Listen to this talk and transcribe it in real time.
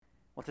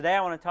Well, today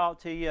I want to talk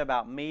to you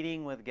about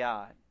meeting with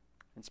God,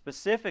 and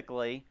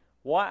specifically,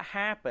 what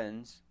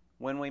happens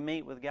when we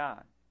meet with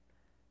God.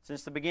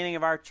 Since the beginning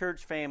of our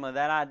church family,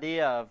 that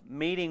idea of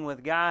meeting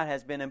with God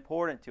has been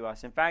important to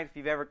us. In fact, if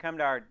you've ever come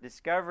to our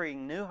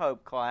Discovering New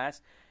Hope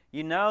class,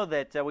 you know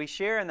that we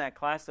share in that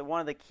class that one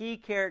of the key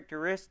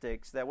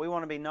characteristics that we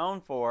want to be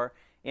known for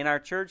in our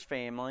church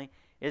family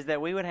is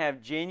that we would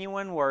have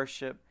genuine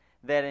worship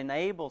that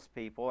enables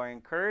people or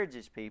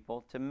encourages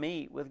people to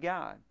meet with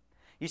God.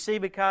 You see,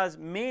 because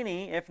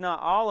many, if not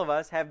all of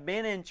us, have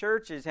been in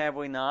churches, have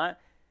we not,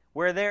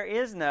 where there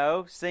is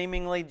no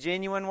seemingly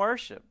genuine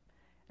worship.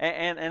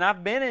 And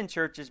I've been in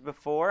churches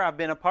before, I've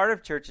been a part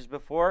of churches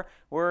before,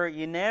 where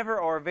you never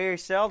or very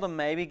seldom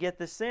maybe get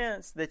the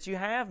sense that you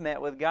have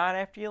met with God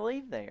after you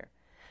leave there.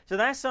 So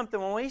that's something,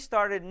 when we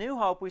started New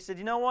Hope, we said,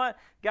 you know what,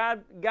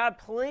 God,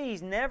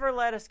 please never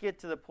let us get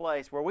to the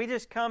place where we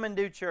just come and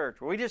do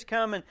church, where we just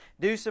come and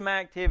do some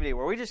activity,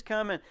 where we just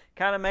come and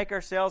kind of make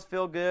ourselves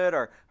feel good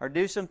or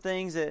do some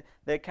things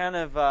that kind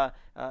of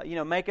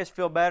make us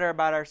feel better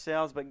about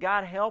ourselves. But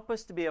God, help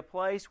us to be a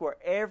place where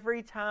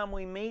every time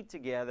we meet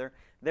together,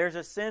 there's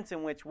a sense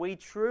in which we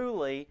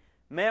truly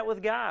met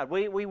with God.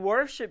 We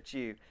worshiped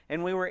you,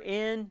 and we were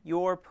in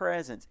your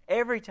presence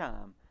every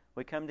time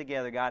we come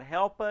together. God,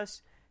 help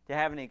us to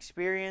have an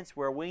experience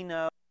where we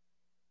know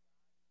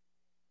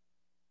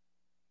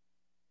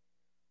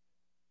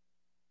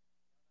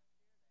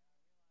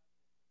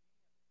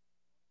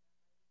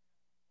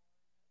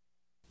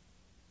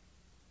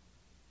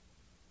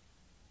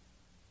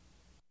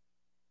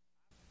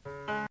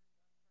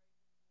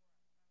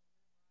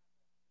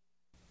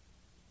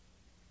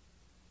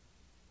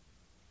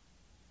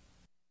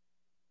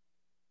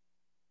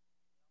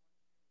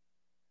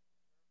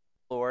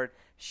Lord,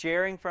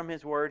 sharing from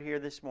His Word here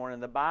this morning.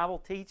 The Bible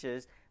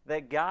teaches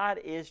that God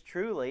is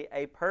truly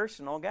a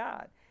personal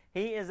God.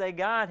 He is a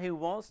God who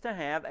wants to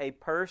have a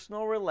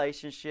personal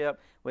relationship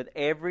with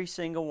every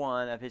single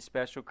one of His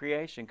special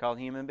creation called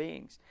human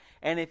beings.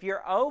 And if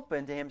you're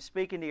open to Him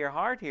speaking to your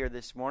heart here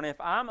this morning, if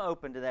I'm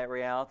open to that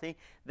reality,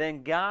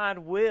 then God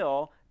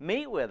will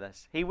meet with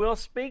us. He will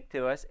speak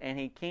to us, and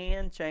He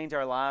can change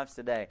our lives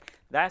today.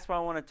 That's why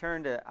I want to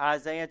turn to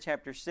Isaiah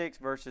chapter 6,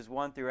 verses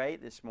 1 through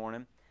 8 this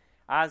morning.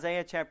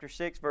 Isaiah chapter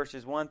 6,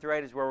 verses 1 through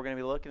 8 is where we're going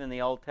to be looking in the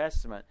Old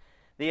Testament.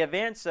 The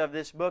events of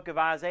this book of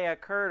Isaiah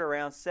occurred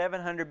around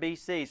 700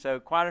 BC, so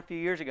quite a few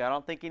years ago. I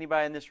don't think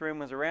anybody in this room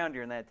was around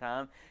during that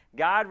time.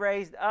 God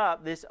raised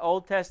up this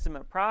Old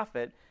Testament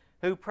prophet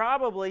who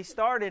probably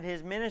started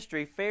his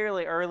ministry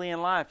fairly early in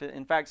life.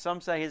 In fact,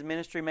 some say his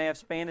ministry may have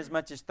spanned as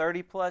much as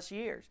 30 plus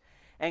years.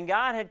 And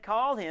God had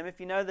called him, if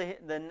you know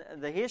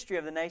the history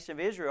of the nation of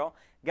Israel,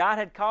 God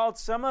had called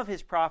some of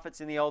His prophets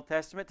in the Old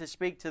Testament to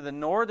speak to the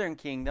northern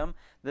kingdom,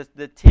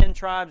 the 10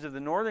 tribes of the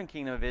northern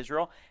kingdom of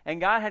Israel, and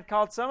God had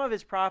called some of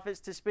His prophets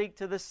to speak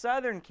to the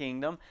southern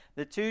kingdom,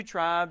 the 2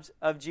 tribes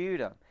of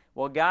Judah.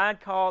 Well, God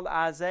called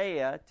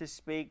Isaiah to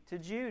speak to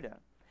Judah.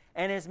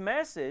 And his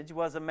message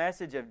was a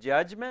message of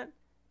judgment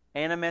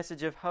and a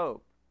message of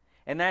hope.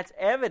 And that's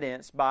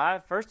evidenced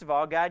by, first of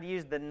all, God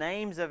used the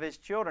names of His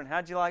children.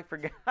 How'd you like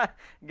for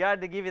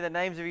God to give you the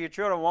names of your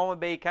children? One would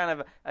be kind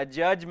of a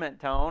judgment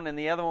tone, and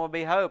the other one would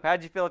be hope.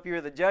 How'd you feel if you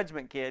were the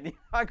judgment kid?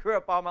 I grew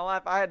up all my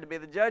life, I had to be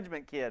the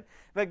judgment kid.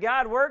 But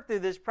God worked through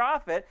this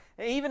prophet,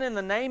 even in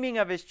the naming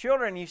of His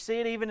children. You see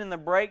it even in the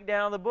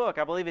breakdown of the book.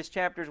 I believe it's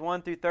chapters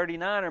 1 through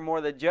 39 are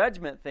more the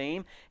judgment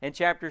theme, and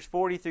chapters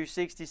 40 through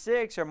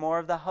 66 are more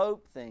of the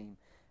hope theme.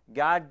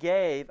 God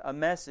gave a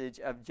message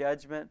of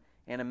judgment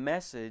and a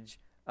message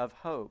of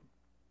hope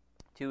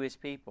to His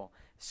people.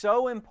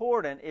 So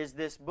important is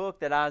this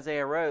book that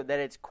Isaiah wrote that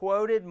it's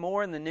quoted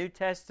more in the New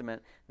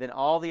Testament than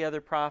all the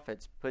other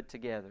prophets put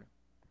together.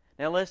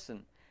 Now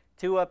listen,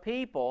 to a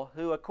people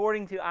who,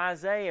 according to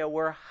Isaiah,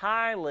 were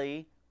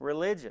highly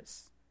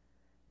religious.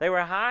 They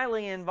were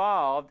highly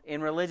involved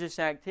in religious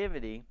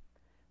activity,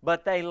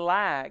 but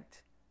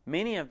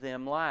many of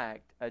them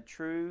lacked a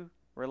true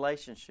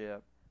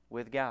relationship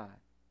with God.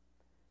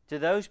 To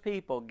those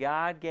people,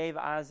 God gave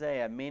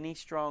Isaiah many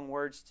strong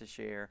words to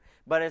share.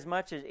 But as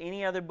much as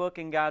any other book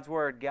in God's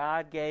Word,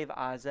 God gave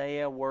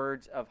Isaiah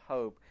words of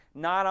hope.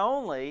 Not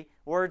only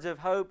words of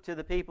hope to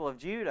the people of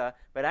Judah,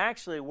 but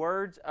actually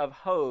words of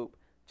hope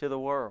to the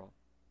world.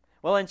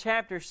 Well, in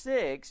chapter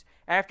 6,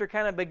 after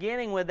kind of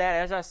beginning with that,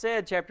 as I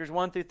said, chapters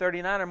 1 through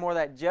 39 are more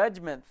that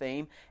judgment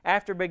theme.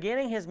 After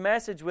beginning his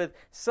message with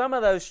some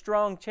of those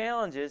strong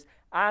challenges,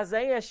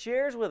 Isaiah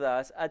shares with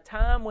us a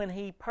time when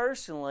he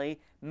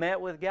personally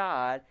met with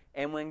God,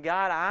 and when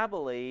God, I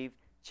believe,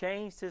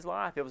 changed his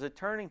life. It was a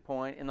turning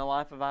point in the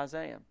life of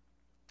Isaiah.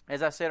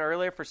 As I said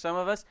earlier, for some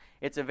of us,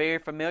 it's a very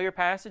familiar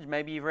passage.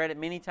 Maybe you've read it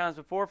many times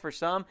before. For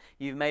some,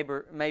 you've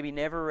maybe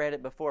never read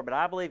it before. But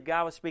I believe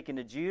God was speaking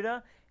to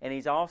Judah, and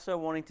He's also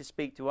wanting to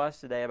speak to us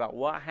today about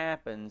what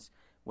happens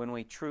when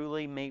we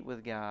truly meet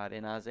with God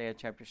in Isaiah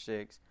chapter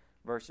 6,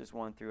 verses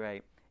 1 through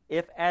 8.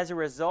 If as a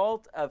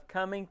result of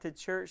coming to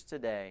church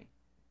today,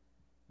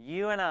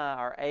 you and I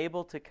are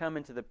able to come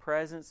into the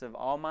presence of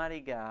Almighty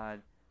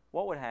God,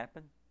 what would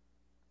happen?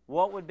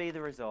 what would be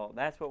the result?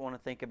 That's what I want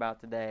to think about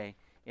today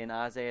in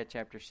Isaiah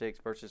chapter 6,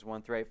 verses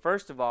 1 through 8.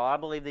 First of all, I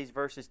believe these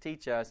verses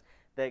teach us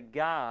that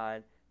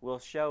God will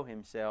show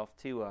Himself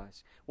to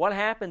us. What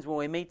happens when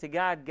we meet to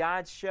God?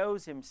 God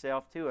shows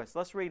Himself to us.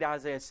 Let's read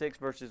Isaiah 6,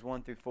 verses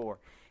 1 through 4.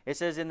 It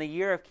says, "In the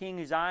year of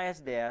King Uzziah's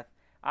death,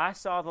 I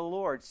saw the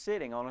Lord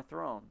sitting on a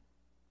throne,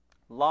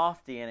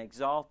 lofty and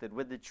exalted,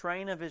 with the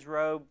train of His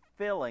robe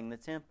filling the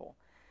temple.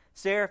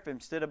 Seraphim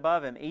stood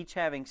above Him, each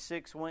having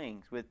 6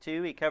 wings. With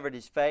 2 He covered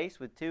His face,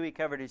 with 2 He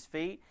covered His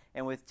feet,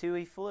 and with 2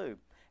 He flew.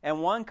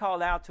 And one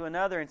called out to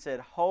another and said,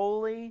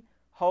 Holy,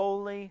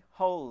 holy,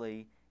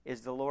 holy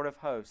is the Lord of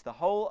hosts. The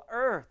whole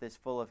earth is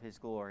full of His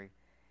glory.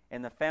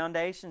 And the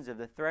foundations of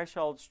the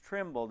thresholds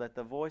trembled at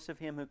the voice of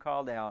Him who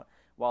called out,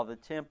 while the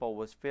temple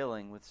was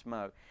filling with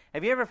smoke."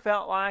 Have you ever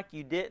felt like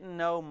you didn't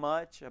know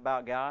much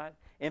about God?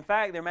 In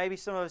fact, there may be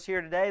some of us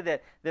here today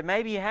that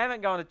maybe you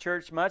haven't gone to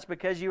church much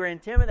because you were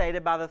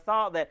intimidated by the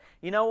thought that,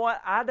 you know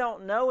what, I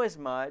don't know as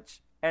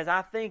much as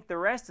I think the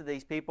rest of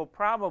these people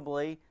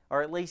probably,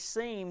 or at least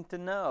seem to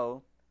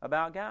know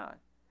about God.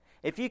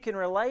 If you can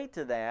relate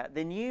to that,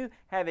 then you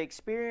have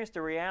experienced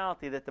a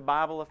reality that the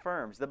Bible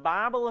affirms. The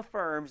Bible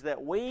affirms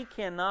that we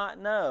cannot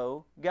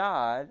know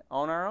God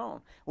on our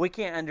own. We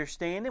can't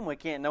understand Him, we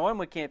can't know Him,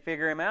 we can't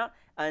figure Him out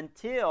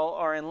until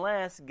or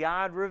unless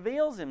God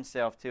reveals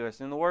Himself to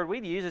us. And the word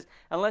we'd use is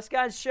unless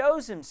God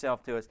shows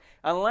Himself to us.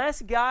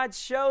 Unless God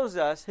shows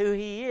us who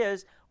He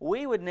is,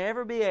 we would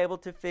never be able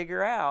to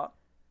figure out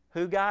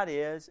who God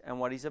is and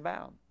what He's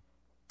about.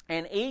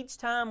 And each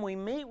time we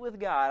meet with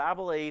God, I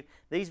believe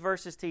these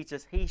verses teach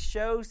us He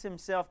shows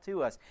Himself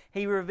to us.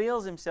 He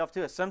reveals Himself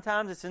to us.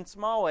 Sometimes it's in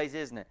small ways,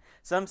 isn't it?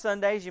 Some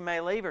Sundays you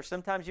may leave, or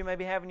sometimes you may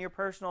be having your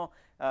personal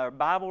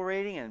Bible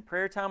reading and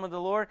prayer time with the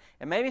Lord,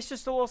 and maybe it's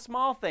just a little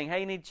small thing.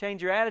 Hey, you need to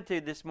change your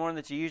attitude this morning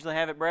that you usually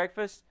have at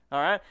breakfast.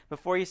 All right?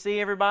 Before you see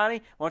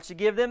everybody, why don't you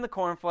give them the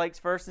cornflakes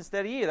first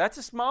instead of you? That's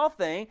a small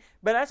thing,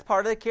 but that's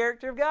part of the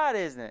character of God,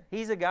 isn't it?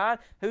 He's a God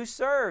who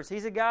serves.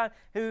 He's a God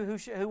who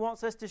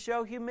wants us to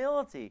show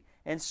humility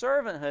and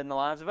servanthood in the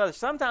lives of others.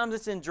 Sometimes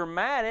it's in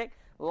dramatic,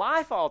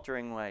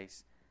 life-altering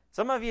ways.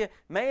 Some of you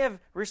may have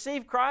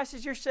received Christ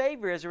as your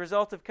Savior as a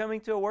result of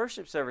coming to a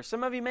worship service.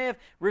 Some of you may have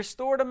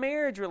restored a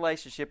marriage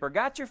relationship or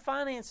got your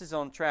finances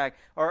on track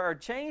or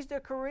changed a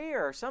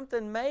career or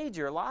something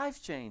major,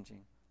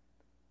 life-changing.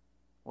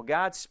 Well,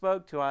 God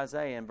spoke to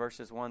Isaiah in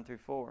verses 1 through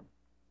 4.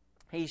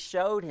 He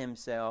showed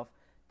Himself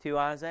to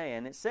Isaiah.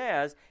 And it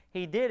says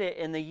He did it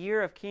in the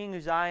year of King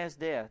Uzziah's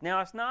death. Now,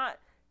 it's not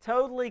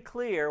totally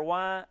clear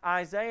why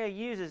Isaiah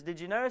uses, did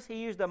you notice he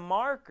used a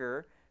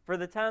marker for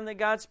the time that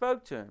God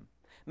spoke to him?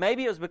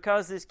 Maybe it was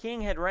because this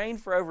king had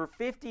reigned for over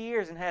 50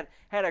 years and had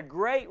a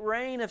great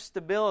reign of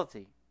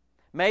stability.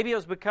 Maybe it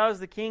was because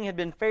the king had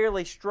been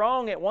fairly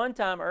strong at one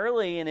time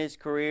early in his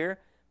career,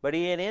 but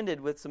he had ended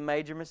with some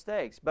major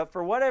mistakes. But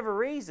for whatever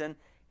reason,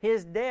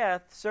 his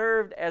death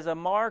served as a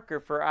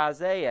marker for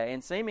Isaiah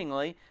and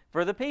seemingly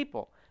for the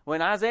people.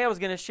 When Isaiah was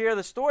going to share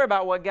the story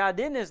about what God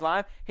did in his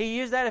life, he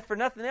used that, if for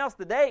nothing else,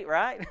 the date,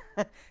 right?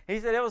 He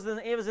said it was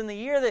in the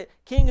year that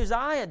King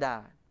Uzziah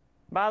died.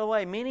 By the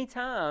way, many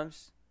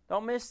times,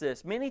 don't miss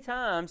this, many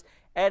times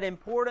at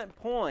important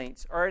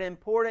points or at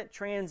important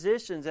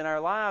transitions in our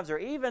lives or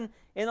even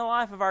in the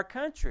life of our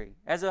country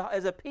as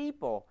a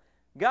people,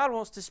 God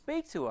wants to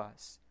speak to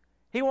us.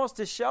 He wants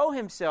to show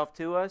Himself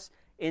to us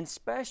in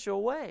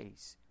special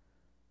ways.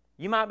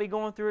 You might be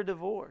going through a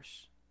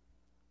divorce.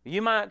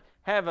 You might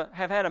have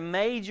had a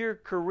major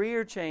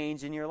career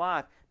change in your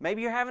life.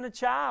 Maybe you're having a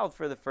child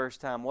for the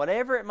first time.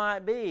 Whatever it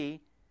might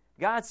be,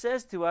 God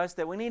says to us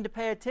that we need to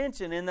pay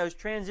attention in those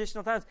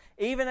transitional times.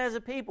 Even as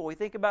a people, we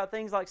think about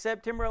things like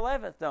September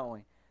 11th, don't we?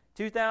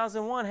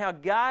 2001, how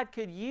God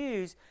could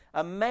use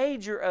a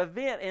major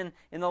event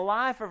in the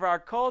life of our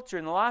culture,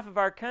 in the life of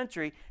our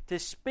country, to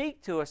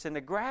speak to us and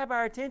to grab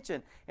our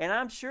attention. And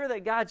I'm sure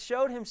that God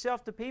showed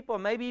Himself to people,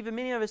 and maybe even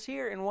many of us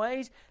here, in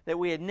ways that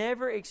we had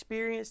never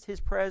experienced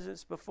His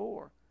presence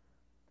before.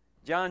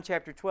 John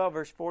chapter 12,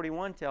 verse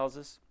 41 tells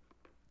us,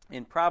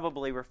 and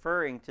probably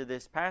referring to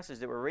this passage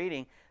that we're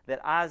reading,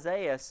 that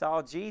Isaiah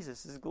saw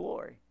Jesus'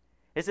 glory.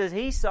 It says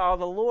he saw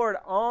the Lord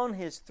on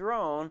His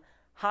throne,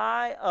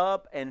 high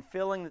up and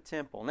filling the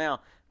temple. Now,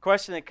 the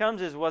question that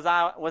comes is, was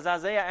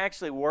Isaiah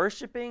actually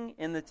worshiping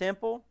in the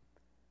temple?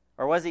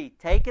 Or was he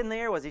taken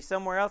there? Was he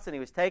somewhere else and he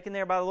was taken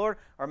there by the Lord?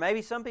 Or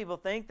maybe some people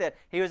think that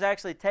he was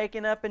actually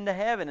taken up into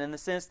heaven in the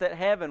sense that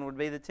heaven would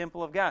be the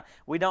temple of God.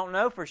 We don't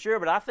know for sure,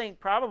 but I think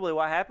probably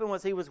what happened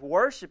was he was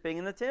worshiping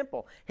in the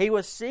temple. He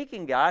was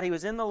seeking God. He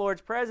was in the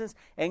Lord's presence,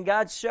 and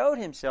God showed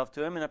Himself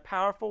to him in a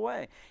powerful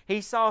way.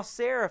 He saw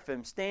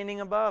seraphim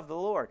standing above the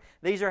Lord.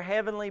 These are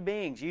heavenly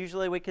beings.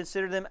 Usually we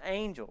consider them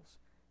angels.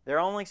 They're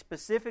only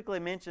specifically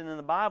mentioned in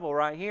the Bible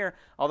right here,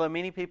 although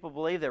many people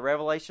believe that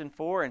Revelation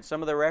 4 and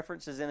some of the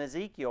references in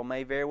Ezekiel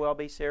may very well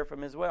be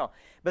seraphim as well.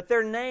 But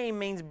their name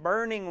means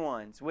burning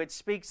ones, which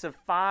speaks of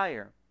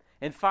fire.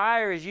 And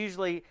fire is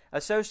usually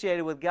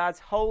associated with God's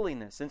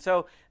holiness. And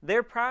so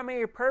their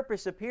primary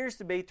purpose appears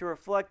to be to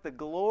reflect the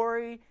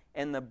glory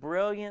and the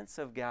brilliance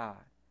of God.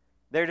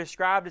 They're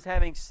described as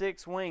having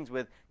 6 wings.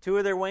 With 2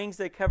 of their wings,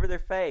 they cover their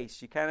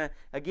face.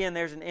 Again,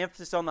 there's an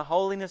emphasis on the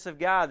holiness of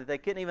God, that they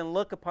couldn't even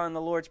look upon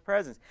the Lord's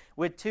presence.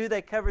 With 2,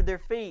 they covered their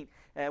feet,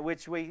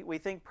 which we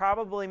think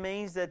probably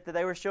means that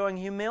they were showing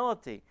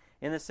humility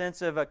in the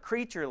sense of a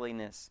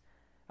creatureliness.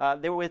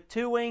 With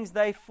 2 wings,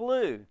 they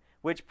flew,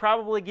 which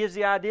probably gives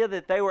the idea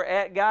that they were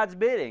at God's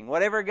bidding.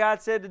 Whatever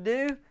God said to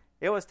do,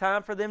 it was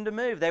time for them to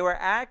move. They were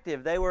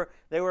active. They were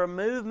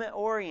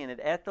movement-oriented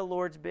at the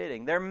Lord's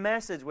bidding. Their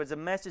message was a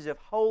message of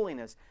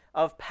holiness,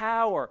 of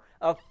power,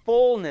 of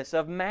fullness,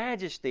 of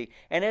majesty.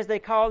 And as they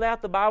called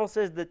out, the Bible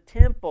says the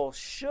temple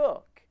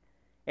shook,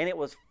 and it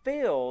was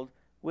filled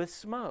with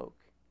smoke.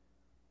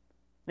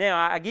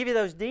 Now, I give you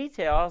those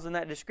details in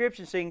that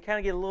description so you can kind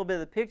of get a little bit of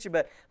the picture,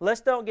 but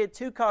let's don't get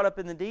too caught up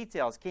in the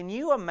details. Can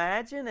you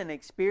imagine an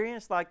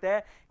experience like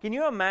that? Can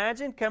you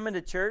imagine coming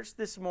to church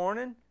this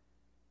morning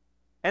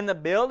and the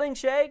building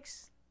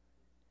shakes,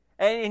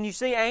 and you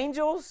see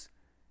angels,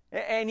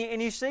 and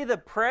you see the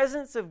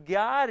presence of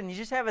God, and you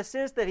just have a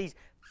sense that He's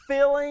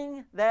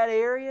filling that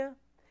area,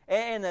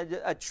 and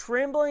a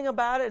trembling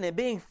about it, and it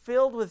being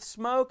filled with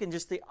smoke, and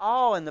just the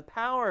awe and the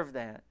power of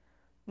that.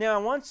 Now,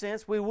 in one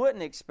sense, we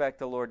wouldn't expect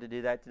the Lord to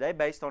do that today,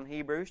 based on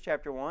Hebrews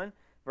chapter 1,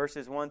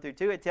 verses 1 through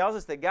 2. It tells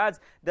us that God's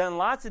done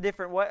lots of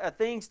different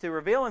things to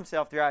reveal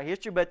Himself throughout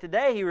history, but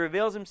today He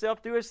reveals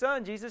Himself through His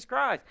Son, Jesus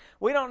Christ.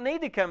 We don't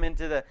need to come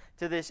into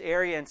this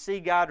area and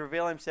see God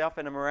reveal Himself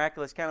in a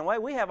miraculous kind of way.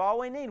 We have all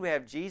we need. We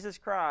have Jesus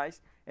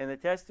Christ and the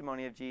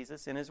testimony of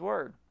Jesus in His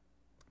Word.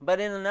 But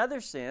in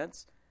another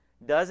sense,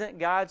 doesn't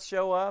God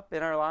show up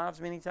in our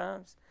lives many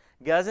times?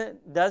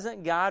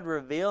 Doesn't God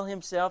reveal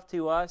Himself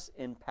to us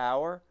in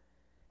power?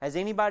 Has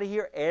anybody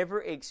here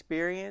ever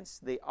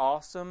experienced the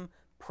awesome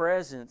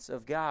presence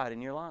of God in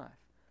your life?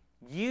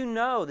 You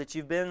know that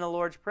you've been in the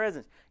Lord's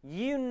presence.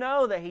 You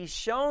know that He's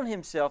shown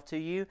Himself to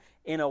you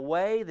in a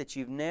way that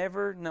you've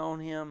never known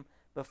Him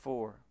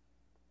before.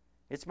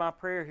 It's my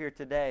prayer here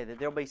today that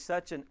there'll be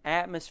such an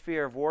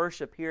atmosphere of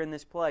worship here in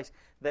this place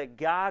that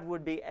God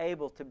would be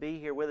able to be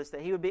here with us, that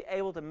He would be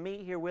able to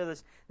meet here with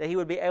us, that He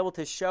would be able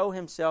to show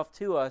Himself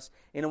to us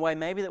in a way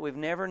maybe that we've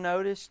never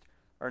noticed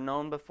or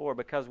known before.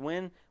 Because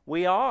when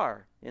we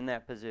are in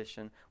that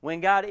position, when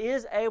God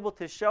is able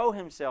to show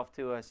Himself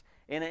to us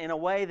in a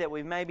way that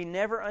we've maybe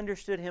never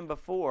understood Him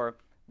before,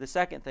 the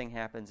second thing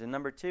happens. And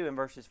number 2, in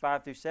verses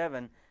 5 through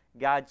 7,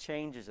 God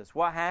changes us.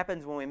 What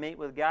happens when we meet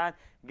with God?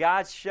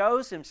 God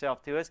shows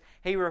Himself to us.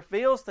 He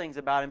reveals things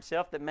about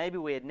Himself that maybe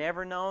we had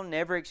never known,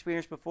 never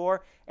experienced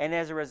before. And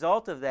as a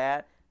result of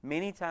that,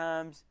 many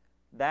times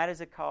that is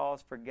a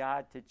cause for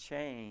God to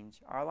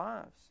change our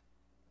lives.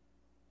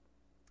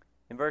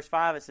 In verse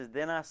 5 it says,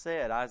 "Then I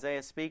said,"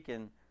 Isaiah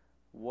speaking,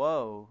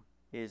 "Woe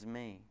is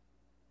me,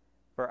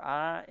 for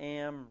I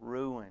am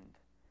ruined,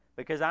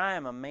 because I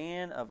am a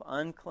man of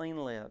unclean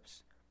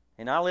lips,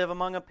 and I live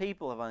among a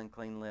people of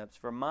unclean lips,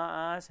 for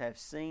my eyes have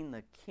seen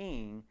the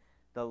King,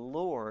 the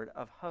Lord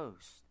of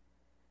hosts."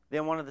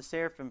 Then one of the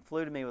seraphim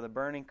flew to me with a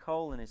burning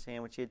coal in his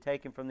hand, which he had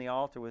taken from the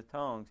altar with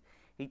tongs.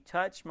 He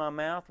touched my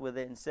mouth with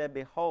it and said,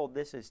 "Behold,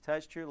 this has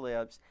touched your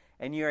lips,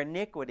 and your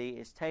iniquity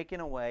is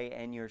taken away,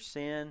 and your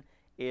sin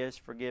is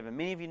forgiven."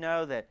 Many of you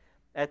know that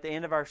at the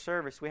end of our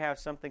service we have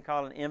something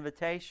called an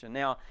invitation.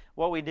 Now,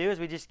 what we do is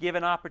we just give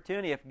an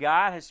opportunity. If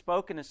God has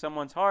spoken to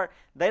someone's heart,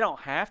 they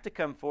don't have to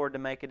come forward to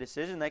make a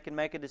decision. They can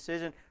make a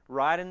decision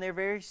right in their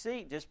very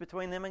seat, just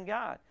between them and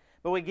God.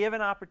 But we give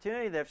an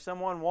opportunity that if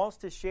someone wants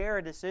to share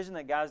a decision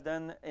that God's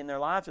done in their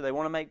lives, or they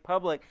want to make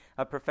public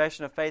a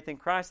profession of faith in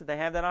Christ, that they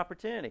have that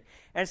opportunity.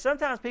 And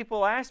sometimes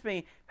people ask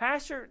me,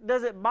 "Pastor,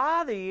 does it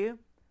bother you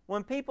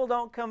when people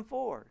don't come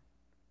forward?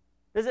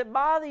 Does it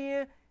bother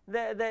you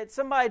that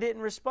somebody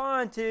didn't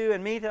respond to,"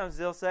 and many times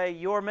they'll say,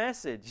 "your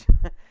message."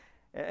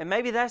 And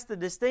maybe that's the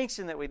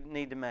distinction that we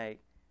need to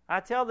make. I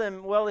tell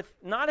them, well,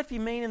 if you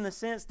mean in the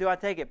sense, do I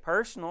take it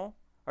personal,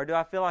 or do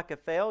I feel like a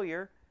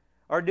failure,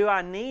 or do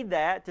I need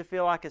that to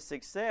feel like a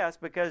success?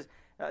 Because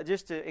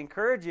just to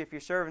encourage you, if you're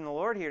serving the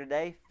Lord here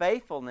today,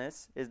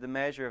 faithfulness is the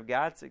measure of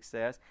God's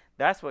success.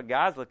 That's what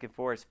God's looking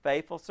for, is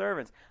faithful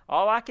servants.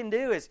 All I can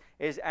do is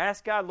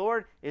ask God,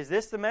 "Lord, is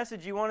this the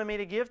message you wanted me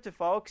to give to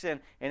folks?"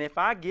 And if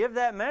I give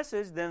that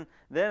message, then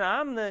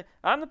I'm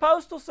the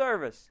postal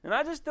service, and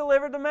I just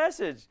delivered the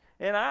message.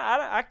 And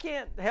I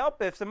can't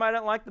help if somebody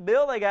doesn't like the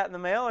bill they got in the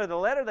mail or the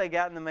letter they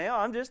got in the mail.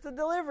 I'm just a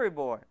delivery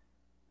boy.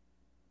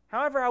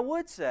 However, I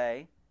would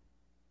say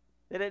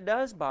that it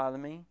does bother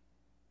me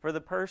for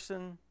the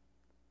person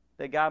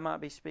that God might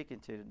be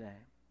speaking to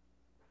today.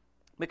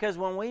 Because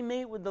when we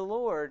meet with the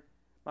Lord,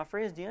 my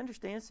friends, do you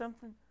understand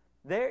something?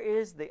 There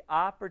is the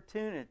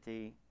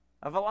opportunity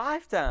of a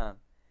lifetime.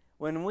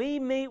 When we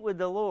meet with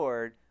the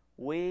Lord,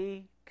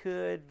 we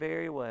could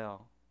very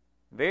well,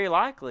 very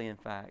likely in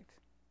fact,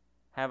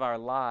 have our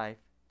life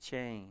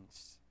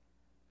changed.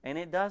 And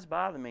it does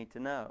bother me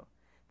to know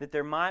that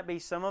there might be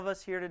some of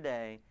us here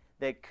today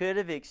that could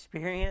have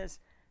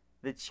experienced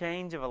the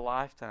change of a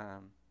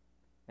lifetime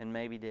and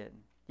maybe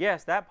didn't.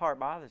 Yes, that part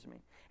bothers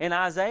me. In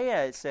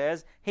Isaiah, it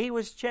says, he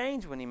was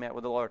changed when he met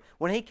with the Lord.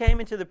 When he came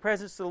into the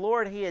presence of the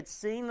Lord, he had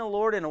seen the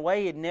Lord in a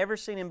way he had never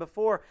seen him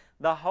before.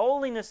 The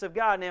holiness of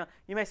God. Now,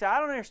 you may say, I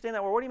don't understand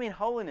that word. What do you mean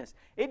holiness?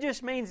 It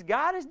just means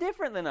God is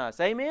different than us.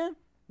 Amen?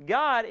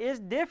 God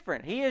is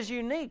different. He is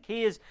unique.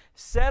 He is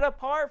set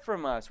apart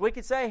from us. We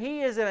could say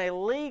He is in a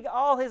league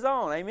all His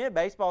own. Amen?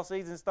 Baseball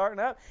season starting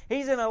up.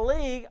 He's in a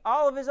league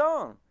all of His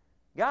own.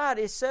 God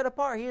is set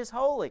apart. He is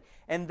holy.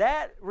 And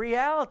that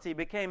reality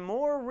became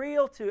more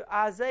real to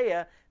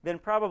Isaiah than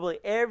probably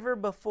ever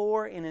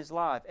before in his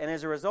life. And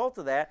as a result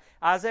of that,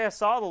 Isaiah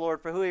saw the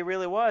Lord for who He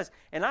really was.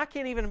 And I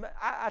can't even,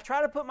 I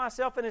try to put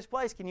myself in His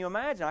place. Can you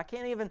imagine? I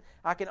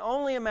can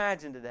only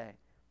imagine today.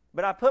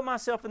 But I put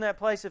myself in that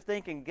place of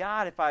thinking,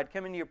 God, if I had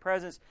come into Your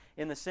presence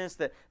in the sense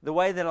that the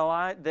way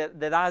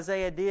that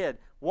Isaiah did,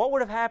 what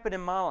would have happened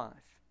in my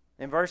life?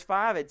 In verse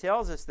 5, it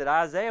tells us that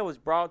Isaiah was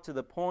brought to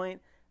the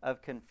point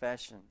of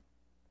confession.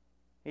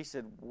 He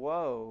said,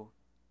 woe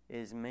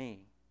is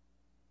me.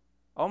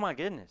 Oh my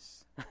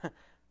goodness.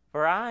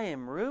 For I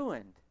am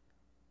ruined,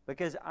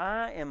 because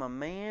I am a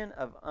man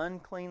of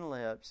unclean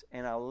lips,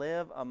 and I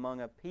live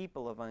among a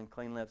people of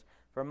unclean lips.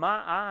 For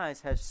my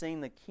eyes have seen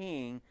the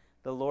King,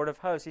 the Lord of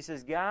hosts. He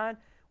says, God,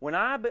 when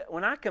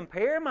I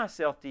compare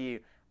myself to You,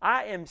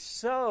 I am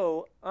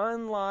so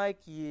unlike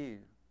You.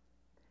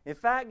 In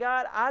fact,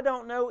 God, I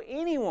don't know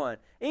anyone.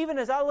 Even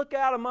as I look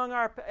out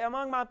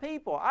among my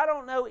people, I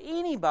don't know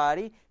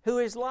anybody who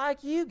is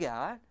like You,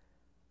 God.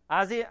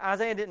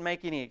 Isaiah didn't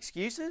make any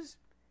excuses.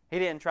 He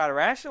didn't try to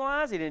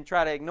rationalize. He didn't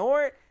try to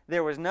ignore it.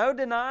 There was no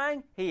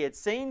denying. He had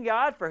seen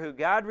God for who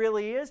God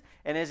really is.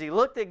 And as he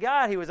looked at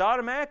God, he was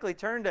automatically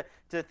turned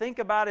to think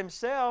about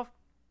himself.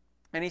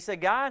 And he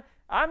said, God,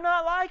 I'm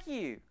not like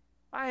You.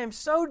 I am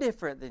so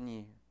different than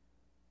You.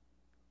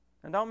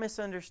 And don't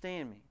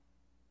misunderstand me.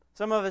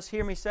 Some of us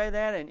hear me say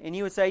that, and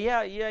you would say,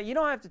 yeah, you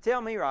don't have to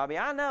tell me, Robbie.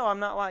 I know I'm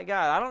not like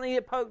God. I don't need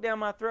it poked down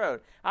my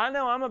throat. I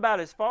know I'm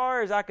about as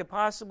far as I could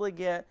possibly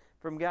get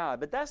from God.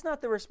 But that's not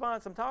the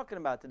response I'm talking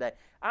about today.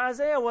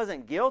 Isaiah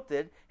wasn't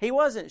guilted. He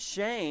wasn't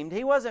shamed.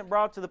 He wasn't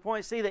brought to the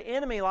point. See, the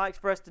enemy likes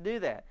for us to do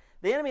that.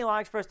 The enemy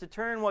likes for us to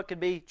turn what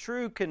could be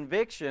true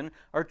conviction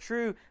or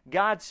true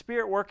God's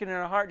Spirit working in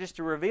our heart just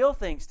to reveal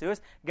things to us.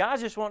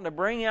 God's just wanting to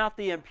bring out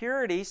the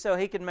impurities so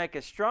He can make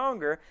us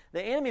stronger.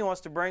 The enemy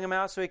wants to bring them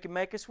out so He can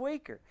make us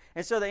weaker.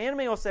 And so the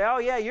enemy will say, oh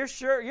yeah, you're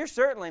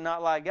certainly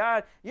not like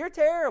God. You're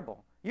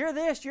terrible. You're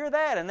this, you're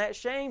that. And that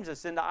shames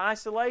us into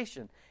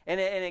isolation. And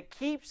it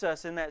keeps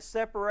us in that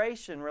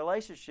separation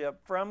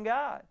relationship from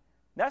God.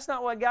 That's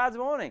not what God's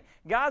wanting.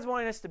 God's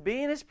wanting us to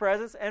be in His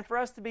presence and for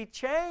us to be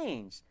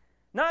changed.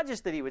 Not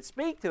just that He would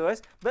speak to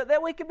us, but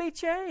that we could be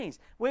changed.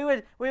 We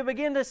would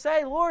begin to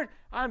say, Lord,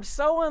 I'm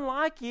so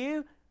unlike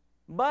You,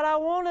 but I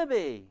want to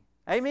be.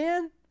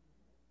 Amen?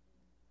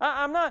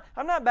 I'm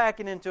not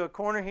backing into a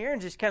corner here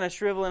and just kind of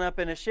shriveling up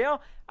in a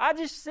shell. I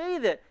just see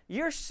that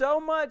You're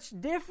so much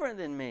different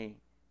than me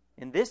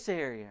in this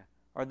area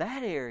or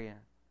that area.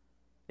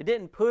 It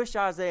didn't push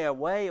Isaiah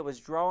away. It was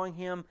drawing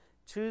him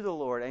to the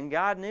Lord. And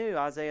God knew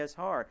Isaiah's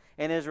heart.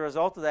 And as a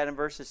result of that, in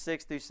verses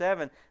 6 through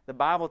 7, the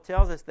Bible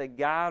tells us that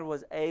God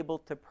was able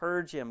to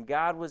purge him.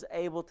 God was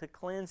able to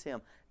cleanse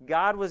him.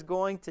 God was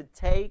going to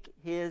take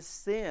his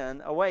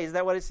sin away. Is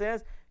that what it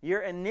says?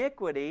 Your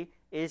iniquity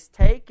is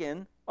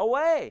taken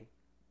away.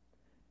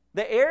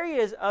 The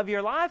areas of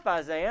your life,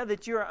 Isaiah,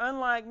 that you are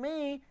unlike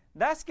me,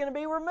 that's going to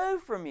be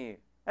removed from you.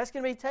 That's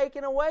going to be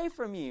taken away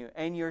from you.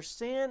 And your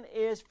sin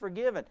is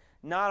forgiven.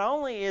 Not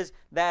only is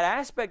that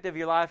aspect of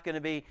your life going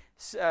to be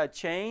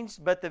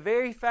changed, but the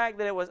very fact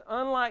that it was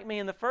unlike me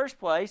in the first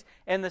place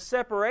and the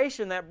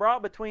separation that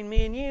brought between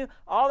me and you,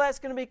 all that's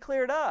going to be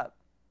cleared up.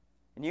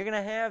 And you're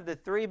going to have the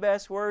three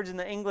best words in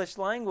the English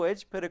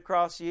language put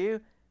across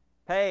you,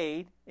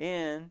 paid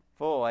in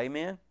full.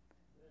 Amen?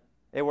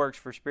 It works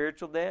for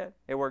spiritual debt.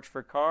 It works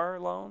for car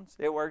loans.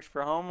 It works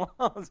for home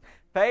loans.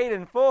 Paid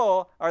in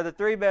full are the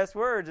three best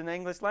words in the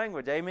English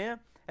language. Amen?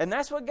 And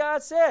that's what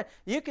God said.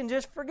 You can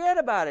just forget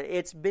about it.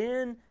 It's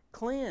been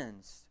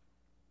cleansed.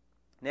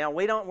 Now,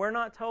 we're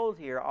not told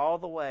here all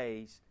the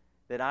ways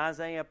that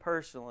Isaiah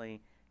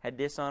personally had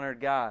dishonored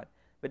God.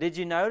 But did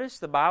you notice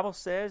the Bible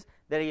says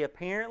that he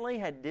apparently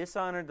had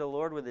dishonored the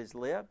Lord with his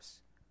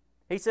lips?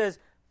 He says,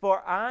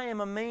 for I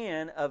am a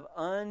man of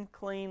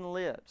unclean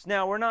lips.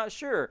 Now, we're not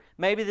sure.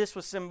 Maybe this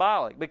was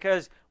symbolic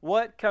because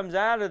what comes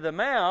out of the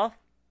mouth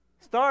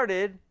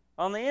started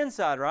on the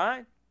inside,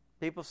 right?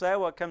 People say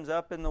what comes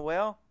up in the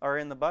well or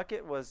in the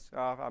bucket was,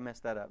 I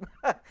messed that up.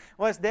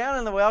 What's down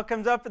in the well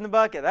comes up in the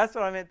bucket. That's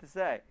what I meant to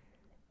say.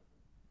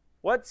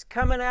 What's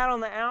coming out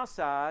on the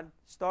outside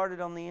started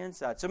on the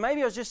inside. So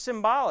maybe it was just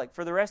symbolic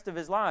for the rest of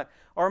his life.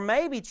 Or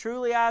maybe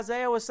truly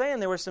Isaiah was saying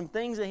there were some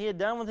things that he had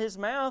done with his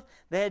mouth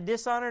that had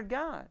dishonored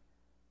God.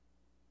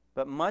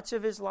 But much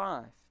of his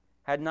life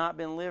had not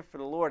been lived for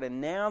the Lord.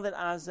 And now that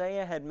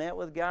Isaiah had met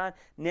with God,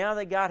 now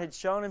that God had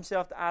shown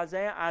Himself to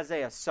Isaiah,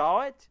 Isaiah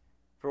saw it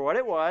for what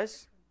it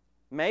was.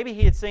 Maybe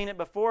he had seen it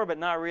before but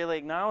not really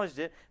acknowledged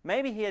it.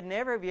 Maybe he had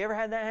never. Have you ever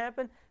had that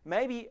happen?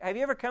 Maybe, have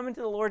you ever come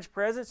into the Lord's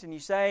presence and you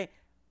say,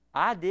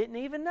 I didn't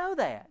even know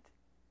that.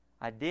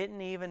 I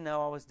didn't even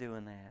know I was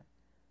doing that.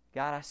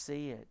 God, I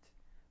see it.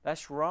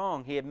 That's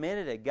wrong. He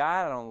admitted it.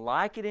 God, I don't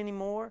like it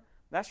anymore.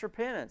 That's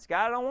repentance.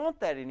 God, I don't want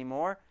that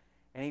anymore.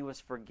 And he was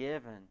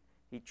forgiven.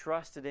 He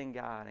trusted in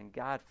God, and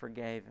God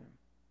forgave him.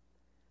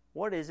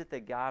 What is it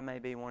that God may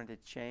be wanting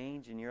to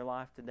change in your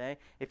life today?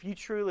 If you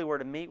truly were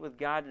to meet with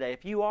God today,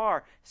 if you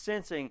are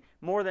sensing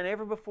more than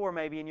ever before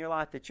maybe in your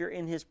life that you're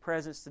in His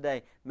presence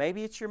today,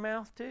 maybe it's your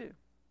mouth too.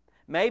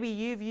 Maybe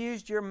you've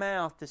used your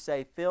mouth to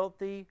say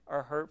filthy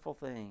or hurtful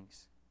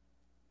things.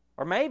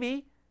 Or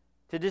maybe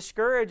to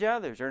discourage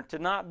others or to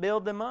not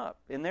build them up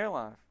in their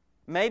life.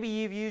 Maybe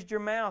you've used your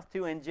mouth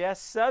to ingest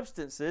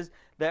substances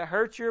that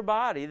hurt your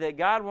body, that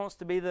God wants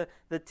to be the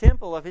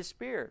temple of His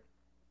Spirit.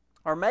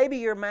 Or maybe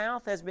your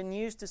mouth has been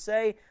used to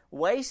say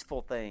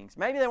wasteful things.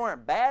 Maybe they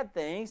weren't bad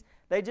things,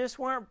 they just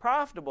weren't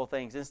profitable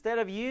things. Instead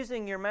of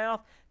using your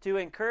mouth to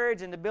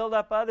encourage and to build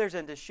up others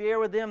and to share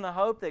with them the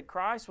hope that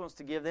Christ wants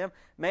to give them,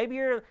 maybe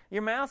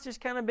your mouth's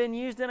just kind of been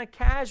used in a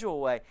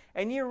casual way.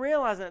 And you're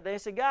realizing that they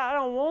say, God, I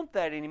don't want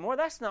that anymore.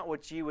 That's not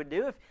what you would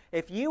do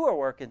if you were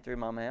working through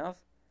my mouth.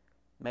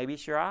 Maybe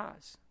it's your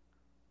eyes.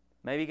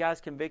 Maybe God's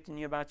convicting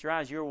you about your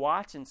eyes. You're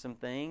watching some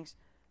things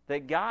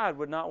that God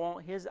would not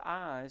want His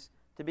eyes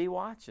to be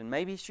watching.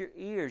 Maybe it's your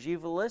ears.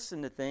 You've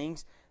listened to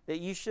things that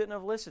you shouldn't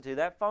have listened to.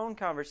 That phone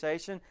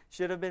conversation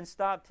should have been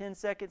stopped 10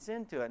 seconds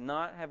into it,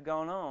 not have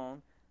gone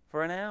on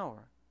for an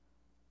hour.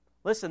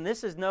 Listen,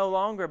 this is no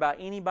longer about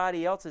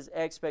anybody else's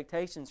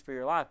expectations for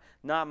your life.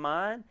 Not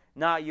mine,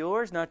 not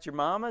yours, not your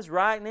mama's.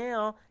 Right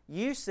now,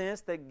 you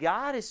sense that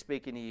God is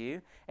speaking to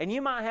you, and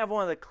you might have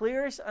one of the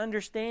clearest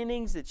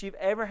understandings that you've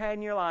ever had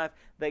in your life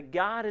that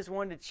God is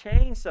wanting to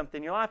change something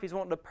in your life. He's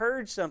wanting to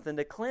purge something,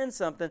 to cleanse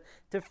something,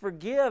 to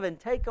forgive and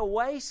take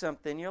away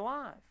something in your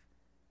life.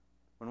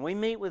 When we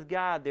meet with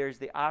God, there's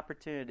the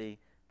opportunity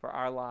for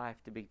our life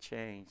to be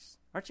changed.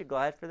 Aren't you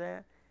glad for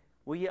that?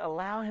 Will you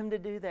allow Him to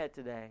do that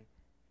today?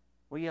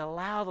 Will you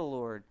allow the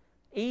Lord,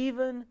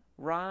 even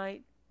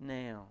right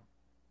now?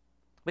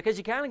 Because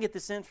you kind of get the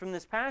sense from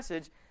this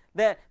passage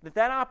that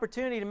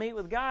opportunity to meet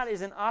with God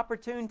is an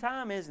opportune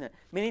time, isn't it?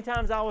 Many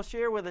times I will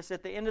share with us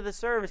at the end of the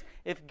service,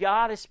 if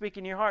God is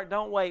speaking in your heart,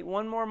 don't wait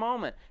one more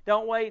moment.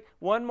 Don't wait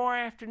one more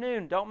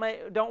afternoon. Don't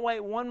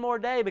wait one more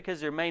day, because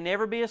there may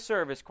never be a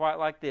service quite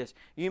like this.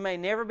 You may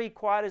never be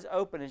quite as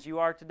open as you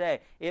are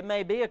today. It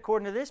may be,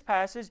 according to this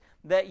passage,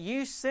 that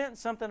you sense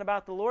something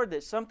about the Lord,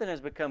 that something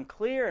has become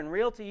clear and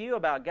real to you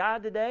about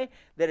God today,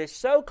 that is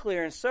so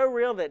clear and so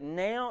real that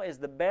now is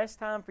the best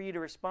time for you to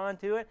respond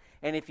to it.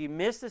 And if you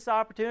miss this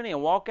opportunity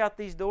and walk out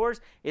these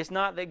doors, it's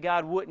not that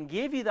God wouldn't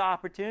give you the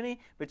opportunity,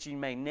 but you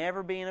may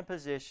never be in a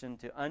position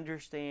to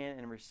understand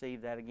and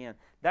receive that again.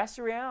 That's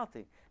the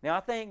reality. Now, I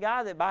thank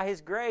God that by His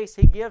grace,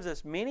 He gives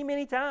us many,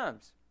 many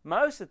times.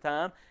 Most of the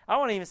time, I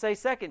won't even say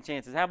second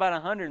chances. How about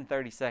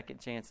 130 second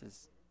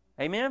chances?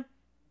 Amen?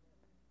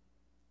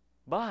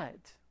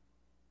 But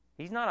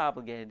He's not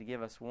obligated to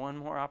give us one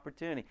more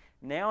opportunity.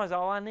 Now is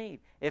all I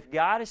need. If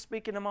God is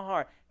speaking to my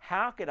heart,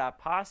 how could I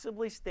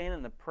possibly stand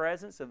in the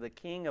presence of the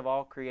King of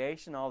all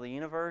creation, all the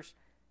universe,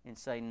 and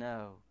say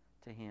no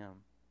to Him?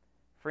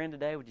 Friend,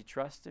 today, would you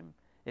trust Him?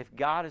 If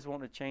God is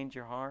wanting to change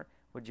your heart,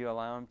 would you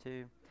allow Him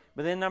to?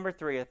 But then number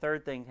 3, a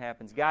third thing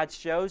happens. God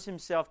shows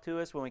Himself to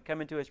us when we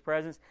come into His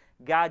presence.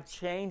 God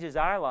changes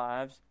our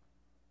lives.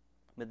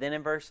 But then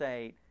in verse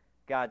 8,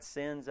 God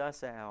sends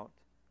us out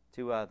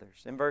to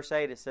others. In verse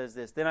 8 it says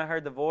this, Then I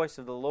heard the voice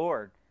of the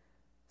Lord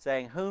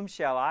saying, Whom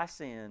shall I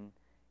send,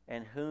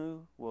 and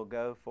who will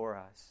go for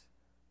us?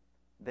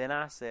 Then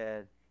I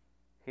said,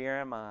 Here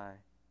am I,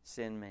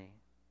 send me.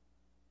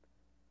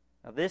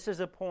 Now this is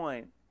a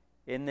point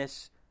in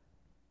this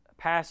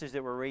passage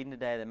that we're reading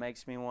today that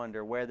makes me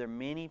wonder whether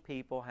many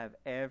people have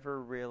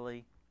ever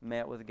really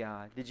met with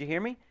God. Did you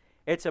hear me?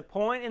 It's a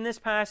point in this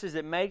passage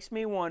that makes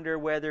me wonder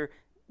whether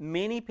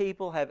many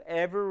people have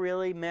ever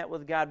really met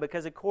with God,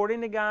 because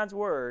according to God's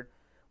Word,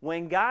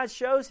 when God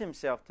shows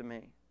Himself to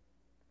me,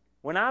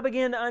 when I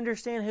begin to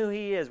understand who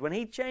He is, when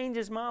He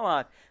changes my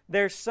life,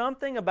 there's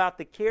something about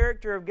the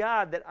character of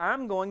God that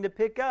I'm going to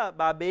pick up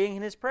by being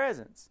in His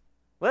presence.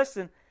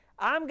 Listen,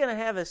 I'm going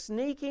to have a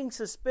sneaking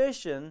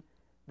suspicion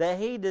that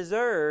He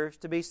deserves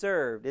to be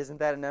served. Isn't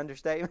that an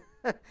understatement?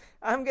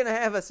 I'm going to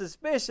have a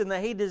suspicion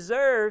that He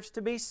deserves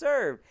to be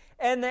served,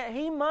 and that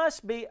He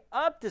must be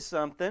up to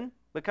something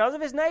because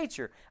of His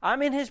nature.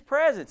 I'm in His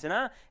presence, and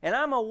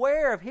I'm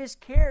aware of His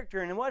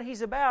character and what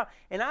He's about,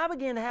 and I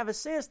begin to have a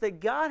sense that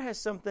God has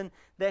something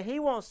that He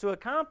wants to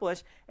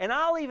accomplish, and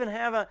I'll even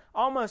have an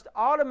almost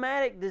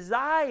automatic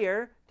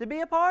desire to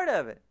be a part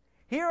of it.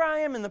 Here I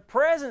am in the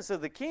presence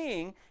of the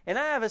King, and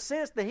I have a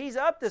sense that He's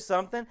up to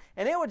something,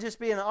 and it would just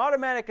be an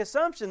automatic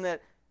assumption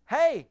that,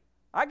 hey,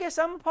 I guess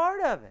I'm a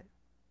part of it.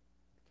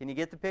 Can you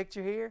get the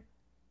picture here?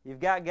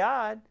 You've got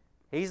God.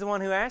 He's the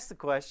one who asked the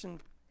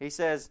question. He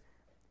says,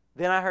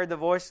 Then I heard the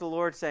voice of the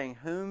Lord saying,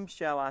 Whom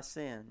shall I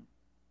send?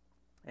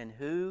 And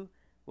who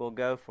will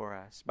go for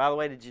us? By the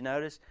way, did you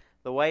notice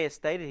the way it's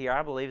stated here,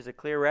 I believe, is a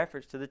clear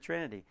reference to the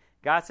Trinity.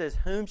 God says,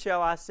 Whom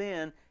shall I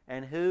send?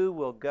 and who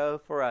will go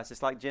for us?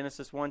 It's like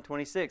Genesis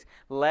 1:26.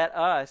 Let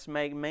us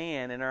make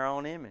man in our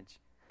own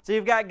image. So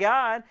you've got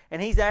God,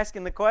 and He's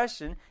asking the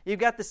question. You've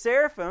got the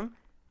seraphim.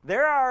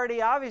 They're already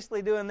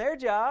obviously doing their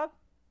job.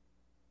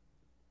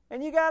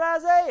 And you got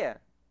Isaiah,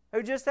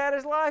 who just had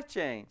his life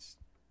changed.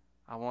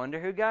 I wonder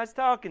who God's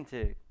talking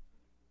to.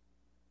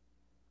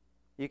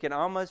 You can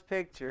almost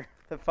picture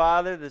the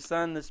Father, the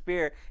Son, the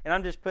Spirit. And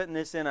I'm just putting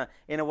this in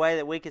a way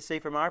that we can see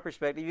from our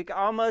perspective. You can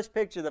almost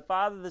picture the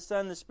Father, the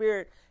Son, the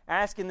Spirit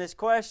asking this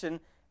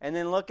question and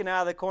then looking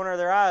out of the corner of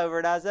their eye over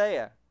at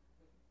Isaiah.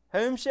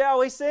 Whom shall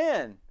we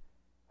send?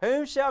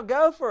 Whom shall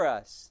go for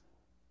us?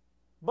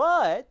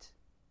 But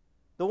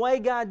the way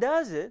God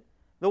does it,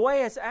 the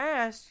way it's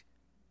asked,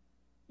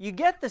 you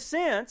get the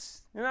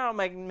sense, and I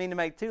don't mean to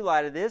make too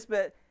light of this,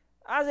 but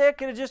Isaiah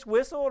could have just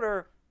whistled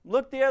or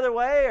looked the other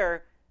way,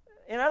 or,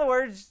 in other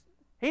words,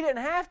 he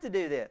didn't have to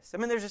do this. I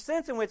mean, there's a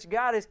sense in which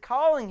God is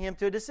calling him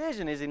to a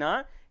decision, is He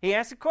not? He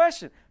asks a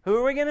question, who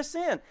are we going to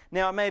send?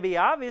 Now, it may be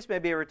obvious,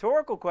 maybe a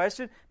rhetorical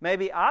question,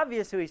 maybe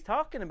obvious who He's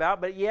talking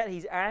about, but yet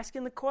He's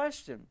asking the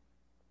question.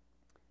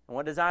 And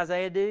what does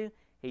Isaiah do?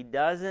 He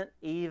doesn't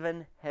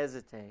even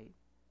hesitate.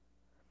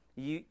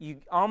 You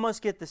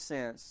almost get the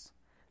sense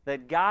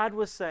that God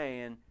was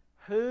saying,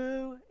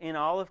 who in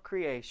all of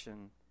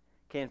creation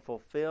can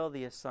fulfill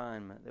the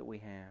assignment that we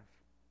have?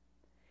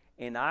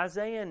 And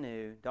Isaiah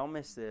knew, don't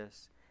miss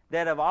this,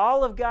 that of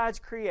all of God's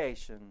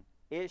creation,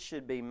 it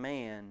should be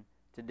man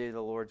to do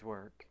the Lord's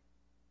work.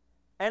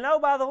 And oh,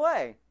 by the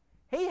way,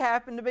 he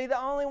happened to be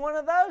the only one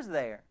of those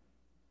there.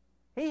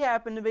 He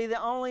happened to be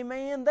the only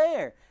man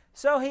there.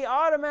 So he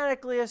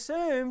automatically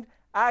assumed,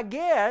 I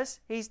guess,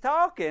 he's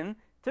talking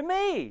to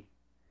me.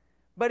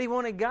 But he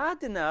wanted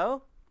God to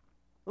know,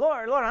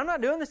 Lord, I'm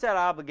not doing this out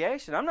of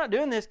obligation. I'm not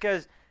doing this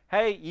because,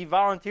 hey, you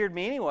volunteered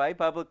me anyway,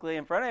 publicly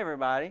in front of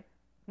everybody.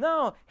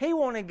 No, he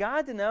wanted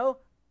God to know,